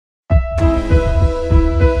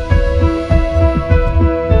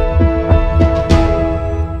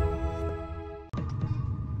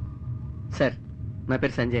నా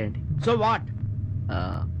పేరు సంజయ్ అండి. So what?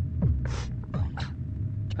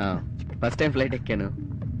 First time flight ఎక్కాను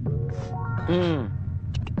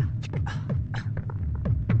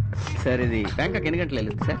సార్. ఇది బ్యాంకాక్ ఎన్ని గంటలు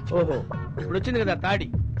వెళ్ళింది సార్? ఓహో, ఇప్పుడు వచ్చింది కదా తాడి,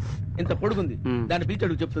 ఇంత పొడుగుంది, దాని బీచ్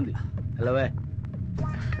అడుగు చెప్తుంది. హలోవే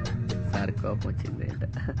సార్, కోపం వచ్చింది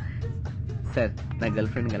సార్. నా గర్ల్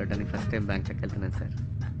ఫ్రెండ్ కలవడానికి ఫస్ట్ టైం బ్యాంకాక్ వెళ్తున్నాను సార్.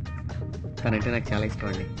 తనంటే నాకు చాలా ఇష్టం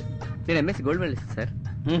అండి. నేను ఎంఎస్సీ గోల్డ్ మెడలిస్ట్ సార్.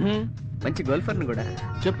 మంచి గోల్ఫర్ని కూడా.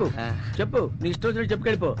 చెప్పు చెప్పు, నీ ఇష్టం వచ్చినట్టు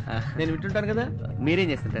చెప్పుకెళ్ళిపో, నేను వింటుంటాను కదా. మీరేం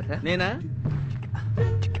చేస్తుంటారు సార్? నేనా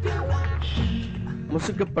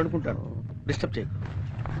ముసుగ్గా పడుకుంటాను, డిస్టర్బ్ చేయకు.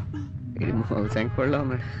 ఇది శంకోళ్ళలో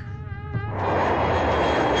ఉన్నాడు.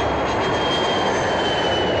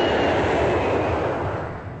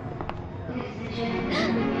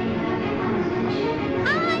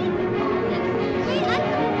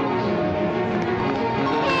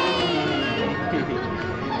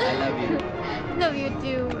 Love you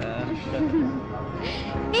too.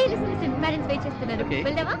 Hey, listen, parents wait చేస్తున్నారు.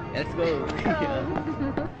 వెళ్దామా? Let's go.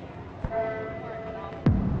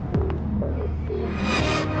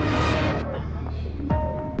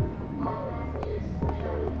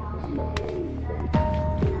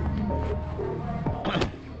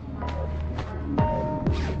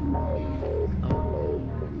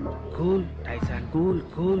 Cool Tyson, cool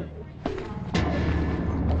cool.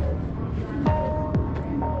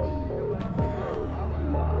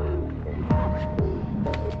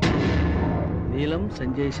 నీలం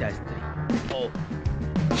సంజయ్ శాస్త్రి.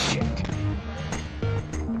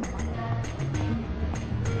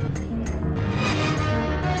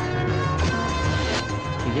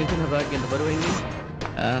 ఇదేంటి నా బ్యాగ్ ఎంత బరువైంది?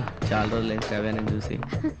 చాలా రోజులు ఏం శ్రావ్యాన్ని చూసి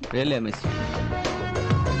రియల్లీ మిస్.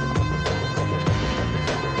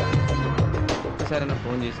 సరే, నా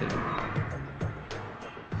ఫోన్ చేసేది.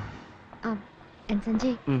 అండ్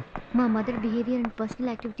సంజయ్, మా mother behaviour and personal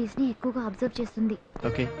activities ని ఎక్కువగా అబ్జర్వ్ చేస్తుంది.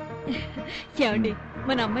 ఓకే. ఏమండి,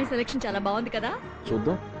 మన అమ్మాయి సెలక్షన్ చాలా బాగుంది కదా?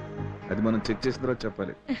 చూద్దాం, అది మనం చెక్ చేసిన తర్వాత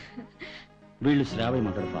చెప్పాలి. వీళ్ళు శ్రావయ్య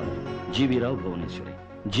మదర్ ఫాదర్ జీవీరావు భువనేశ్వరి.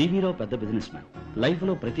 జీవీరావు పెద్ద బిజినెస్ మ్యాన్, లైఫ్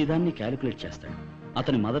లో ప్రతిదాన్ని క్యాలిక్యులేట్ చేస్తాడు.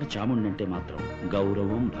 అతని మదర్ చాముండి అంటే మాత్రం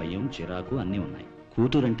గౌరవం, భయం, చిరాకు అన్నీ ఉన్నాయి.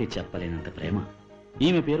 కూతురంటే చెప్పలేనంత ప్రేమ.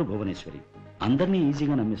 ఈమె పేరు భువనేశ్వరి. అందరినీ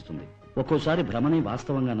ఈజీగా నమ్మిస్తుంది. ఒక్కోసారి భ్రమని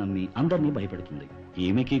వాస్తవంగా నమ్మి అందరినీ భయపెడుతుంది.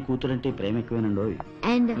 ఈమెకి కూతురంటే ప్రేమ ఎక్కువేనండోయ్.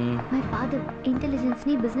 అండ్ మై ఫాదర్ ఇంటెలిజెన్స్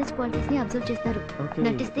ని, బిజినెస్ క్వాలిటీస్ ని అబ్జర్వ్ చేస్తారు.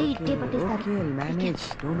 నటిస్తే ఇట్టే పట్టేస్తారు.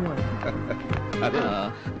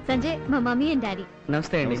 సంజయ్, మా మమ్మీ అండ్ డాడీ.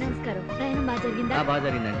 నమస్తే అండి. నమస్కారం. ప్రయాణం బాగా జరిగిందా? బాగా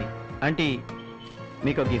జరిగిందండి. ఆంటీ,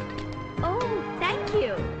 మీకు gift. Oh, thank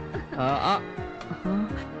you.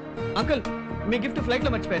 Uncle, me gift flight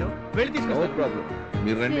లో మర్చిపోయారు, వెళ్ళి తీసుకో. నో ప్రాబ్లం,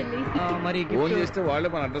 మీరు రండి. మరి ఫోన్ చేస్తే వాళ్ళే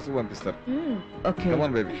మన అడ్రస్ పంపిస్తారు. Okay. Come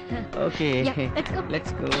on baby. Okay,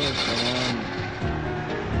 let's go. Come on.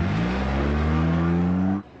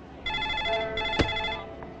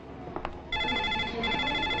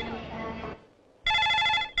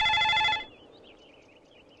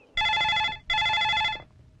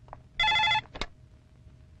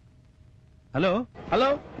 Hello hello,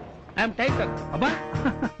 I'm Tyson. అబ్బా,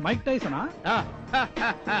 మైక్ టైసనా?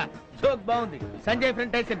 జోక్ బాగుంది. Sanjay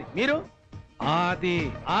friend Tyson. మీరు? ఆది.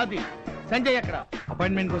 ఆది. సంజయ్ ఎక్కడ?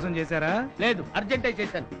 అపాయింట్మెంట్ కోసం చేశారా? లేదు, అర్జెంట్ అయి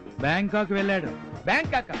చేశాను. బ్యాంకాక్ వెళ్ళాడు.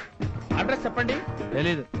 బ్యాంకాక్? అడ్రస్ చెప్పండి.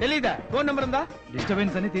 తెలీదు. తెలీదా? ఫోన్ నెంబర్ ఉందా?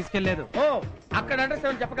 డిస్టర్బెన్స్ అని తీసుకెళ్లేదు. ఓ, అక్కడ అడ్రస్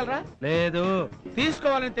ఏమని చెప్పగలరా? లేదు.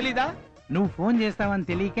 తీసుకోవాలని తెలీదా? నువ్వు ఫోన్ చేస్తావని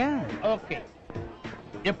తెలియక. ఓకే.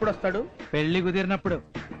 ఎప్పుడు వస్తాడు? పెళ్లి కుదిరినప్పుడు.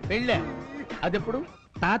 పెళ్ళే? అదెప్పుడు?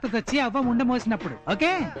 తాత తెచ్చి అవ్వ ముండ మోసినప్పుడు.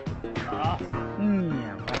 Okay.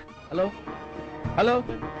 Hello hello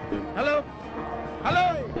hello hello.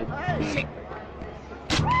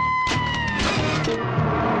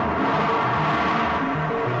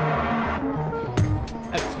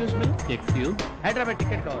 Excuse me. Excuse? Hyderabad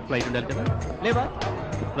ticket కావాలి. ఫ్లైట్ ఉండాలి కదా? లేవా?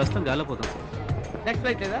 ప్రస్తుతం గాల్లో పోతాం సార్. నెక్స్ట్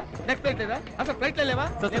ఫ్లైట్ లేదా? నెక్స్ట్ ఫ్లైట్ లేదా? అసలు ఫ్లైట్ లేవా?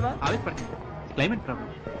 లేవా? ఆవేశపడి క్లైమేట్ ప్రాబ్లం.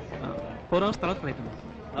 4 hours తర్వాత ఫ్లైట్ ఉంది.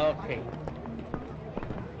 Okay.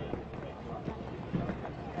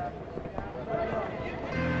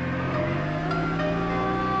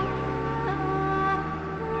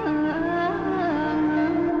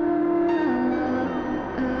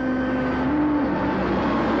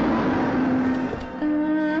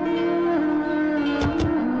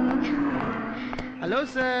 Hello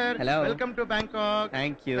sir. Hello. Welcome to Bangkok.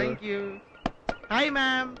 Thank you. Thank you. Hi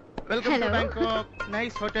ma'am. Welcome Hello. to Bangkok.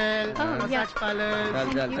 Nice hotel, Oh, massage yeah. parlor.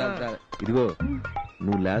 చాలు చాలు చాలు చాలు. ఇదిగో,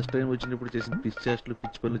 నువ్వు లాస్ట్ టైం వచ్చినప్పుడు చేసిన పిచ్చి చేష్టలు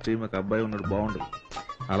పిచ్చి పనులు చేయి, మాకు అబ్బాయి ఉన్నాడు బాగుండదు.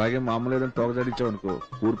 అలాగే మా అమ్మ లేదని తోకజాడిచ్చావు అనుకో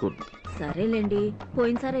ఊరుకోను. సరేలేండి,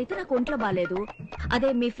 పోయినసారి అయితే నాకు ఒంట్లో బాలేదు. అదే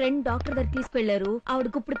మీ ఫ్రెండ్ డాక్టర్ దగ్గర తీసుకెళ్లారు, ఆవిడ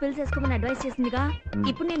గుప్పుడు పిల్స్ వేసుకోమని అడ్వైస్ చేసిందిగా.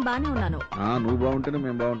 ఇప్పుడు నేను బానే ఉన్నాను. నువ్వు బాగుంటేనే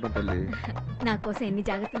మేము బాగుంటాం తల్లి. నా కోసం ఎన్ని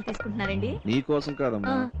జాగ్రత్తలు తీసుకుంటున్నారండి? నీ కోసం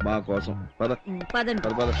కాదమ్మా, మా కోసం. పద పదండి.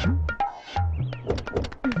 పద పద.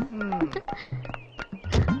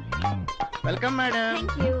 Welcome madam.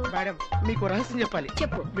 Thank you. Madam మీకు రహస్యం చెప్పాలి.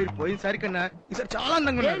 చెప్పు. మీరు పోయినసారి కన్నా ఈసారి చాలా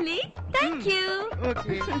అందంగా ఉన్నారు. Really? Thank you.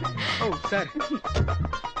 Okay. Oh sir,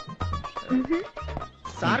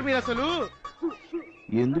 sir మీరు అసలు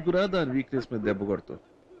ఎందుకురా దాని వీక్నెస్ మీద దెబ్బ కొడతావు?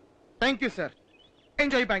 Thank you sir.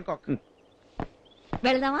 Enjoy Bangkok.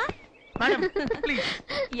 వెళ్దామా? Madam please.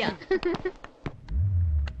 Yeah.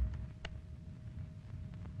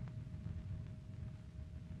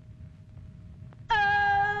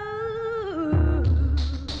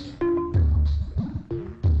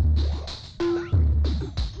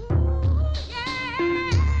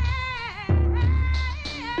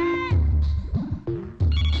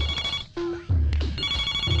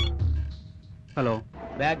 Hello.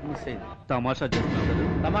 Bag miss అయింది. తమాషా చేస్తున్నావు కదా?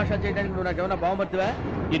 తమాషా చేయడానికి నువ్వు నాకేమన్నా బాగుమర్తివా?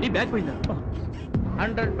 ఏంటి బ్యాగ్ పోయిందా?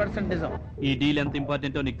 100% నిజం. ఈ డీల్ ఎంత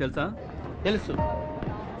ఇంపార్టెంటో నీకు తెలుసా? తెలుసు.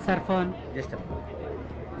 Sir phone just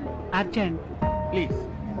urgent. Please.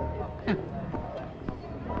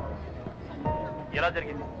 ఎలా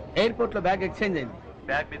జరిగింది? ఎయిర్పోర్ట్ లో బ్యాగ్ ఎక్స్చేంజ్ అయింది.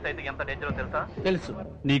 బ్యాగ్ మిస్ అయితే ఎంత డేంజరో తెలుసా? తెలుసు.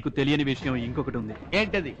 నీకు తెలియని విషయం ఇంకొకటి ఉంది.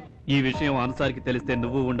 ఏంటది? ఈ విషయం అన్సార్కి తెలిస్తే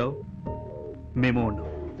నువ్వు ఉండవు, మేము ఉండవు.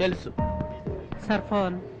 తెలుసు. సార్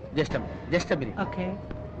ఫోన్ జస్ట్ మీరు ఓకే.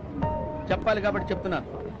 చెప్పాలి కాబట్టి చెప్తున్నాను.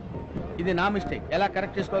 ఇది నా మిస్టేక్. ఎలా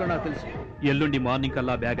కరెక్ట్ చేసుకోవాలో నాకు తెలుసు. ఎల్లుండి మార్నింగ్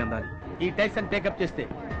కల్లా బ్యాగ్ అందాలి. ఈ టైసన్ టేకప్ చేస్తే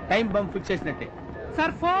టైం బంప్ ఫిక్స్ చేసినట్టే.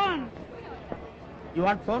 Sir phone. You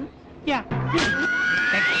want phone? Yeah.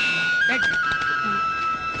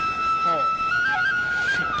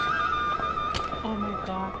 Oh my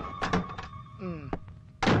God.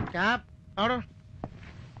 Cap order.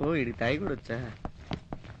 ఓ ఇది తాగి కూడా వచ్చా.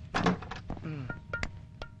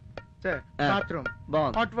 సార్ బాత్రూమ్,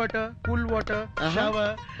 బాగుంది. Hot water, cool water,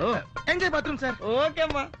 shower. Enjoy bathroom sir. Okay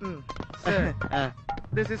అమ్మా. Sir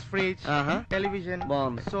this is fridge, television,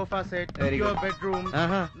 బాగుంది. Sofa set, Very your good. Bedroom,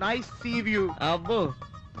 nice see view. అబ్బో.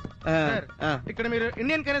 Sir ఇక్కడ మీరు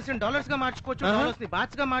ఇండియన్ కరెన్సీ డాలర్స్ గా మార్చుకోవచ్చు, డాలర్స్ ని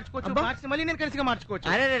బాట్స్ గా మార్చుకోవచ్చు, అబ్బా. బాట్స్ ని మళ్ళీ ఇండియన్ కరెన్సీగా మార్చుకోవచ్చు.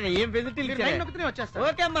 అరే ఏం ఫెసిలిటీ మీరు లైన్ నొక్కితేనే వచ్చేస్తారు.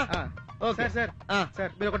 ఓకే అమ్మా. ఓకే సార్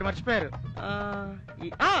సార్ మీరు ఒకటి మర్చిపోయారు.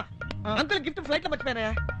 అంకుల్ గిఫ్ట్ ఫ్లైట్ లో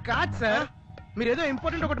మర్చిపోయానా? కాదు సార్, మీరు ఏదో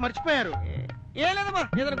ఇంపార్టెంట్ ఒకటి మర్చిపోయారు. ఏం లేదమ్మా,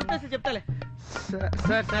 ఏదైనా గుర్తొస్తే చెప్తాలే.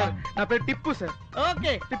 సార్ సార్ నా పేరు Tipu sir.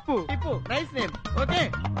 Okay Tipu. Tipu, nice name. Okay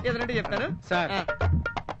ఏదైనా చెప్తాను sir.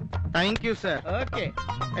 Thank you sir. Okay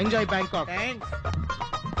enjoy Bangkok. Thanks.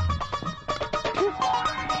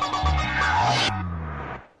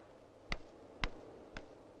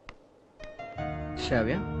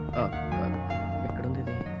 శ్రావ్య ఎక్కడుంది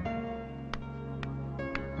ఇది?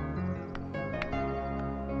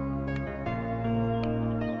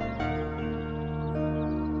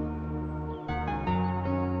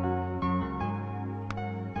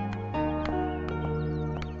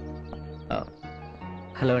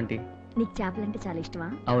 Hello aunty. నీకు చేపలంటే చాలా ఇష్టమా?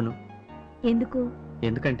 అవును. ఎందుకు?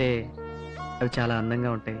 ఎందుకంటే అవి చాలా అందంగా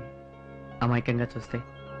ఉంటాయి, అమాయకంగా చూస్తే.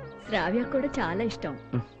 శ్రావ్య కూడా చాలా ఇష్టం.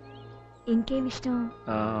 ఇంకేం ఇష్టం?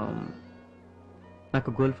 నాకు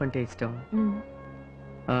గోల్ఫ్ అంటే ఇష్టం,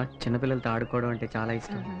 చిన్నపిల్లలతో ఆడుకోవడం అంటే చాలా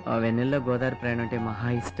ఇష్టం, వెన్నెల్లో గోదావరి ప్రయాణం అంటే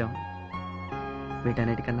మహా ఇష్టం.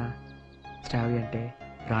 వీటన్నిటికన్నా శ్రావ్య అంటే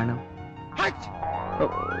ప్రాణం.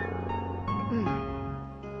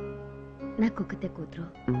 నాకు ఒక్కతే కూతురు.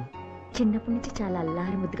 చిన్నప్పటి నుంచి చాలా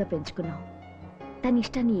అల్లారి ముద్దుగా పెంచుకున్నావు. తన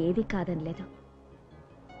ఇష్టాన్ని ఏది కాదనలేదు.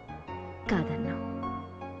 కాదన్నా.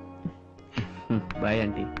 Bye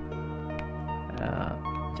aunty.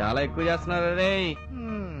 చాలా ఎక్కువ చేస్తున్నారు రే.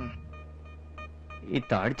 ఈ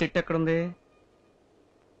తాడి చెట్టు ఎక్కడుంది?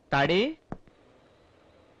 తాడి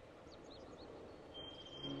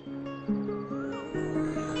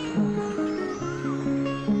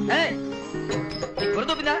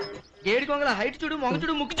గుర్తుందా? ఏడు కొంగల హైట్ చూడు, మొగ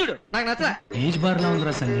చూడు, ముక్కు చూడు. నాకు నచ్చలా. ఏజ్ బార్ లా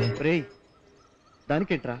ఉందిరా సంజయ్. రే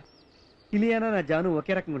దానికేంట్రా, ఇలియానా నా జాను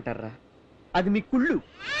ఒకే రకంగా ఉంటారా? అది మీ కుళ్ళు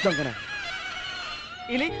దొంగన.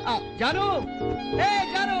 ఇలి జాను, ఏ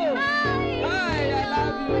Janu, hi, I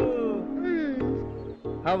love you.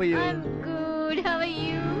 How are you? I'm good. How are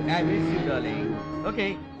you? I miss you darling. Okay,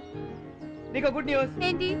 నీకు గుడ్ న్యూస్.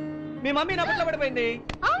 ఏంటి? మీ మమ్మీ నా పట్ల పడిపోయింది.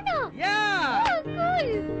 అవునా? యా. Oh, cool.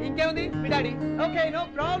 ఇంకేముంది, మీ daddy. Okay, no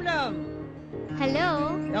problem. Hello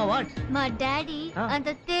what మా డాడీ అంత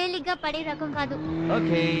తేలిగ్గా పడే రకం కాదు.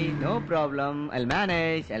 Okay no problem I'll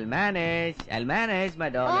manage my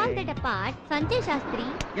all darling. That apart Sanjay Sastry,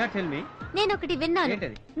 yeah tell me. నేను ఒకటి విన్నాను.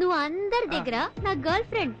 ఏంటది? నువ్వు అందరి దగ్గర నా గర్ల్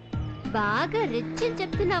ఫ్రెండ్ బాగా రిచ్ అని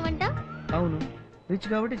చెప్తున్నావంట. అవును రిచ్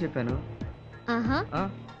కాబట్టి చెప్పాను. ఆహా,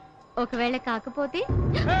 ఒకవేళ కాకపోతే?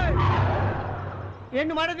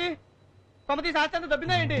 ఏంటి మాటది? కొమ్మతి శాస్త్రం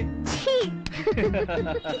దొబ్బిందా ఏంటి? ఛీ!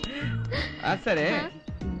 సరే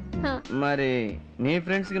హ, మరి నీ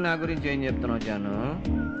ఫ్రెండ్స్ కి నా గురించి ఏం చెప్తున్నావు జాను?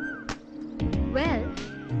 వెల్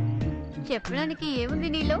చెప్పడానికి ఏముంది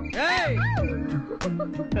నీలో?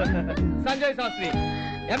 Sanjay Sastry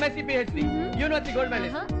MSc PhD university gold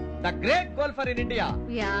medalist the great golfer in India.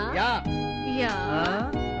 Yeah yeah yeah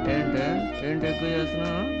ఏంటి ఎక్కువ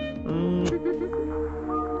చేస్తున్నావు?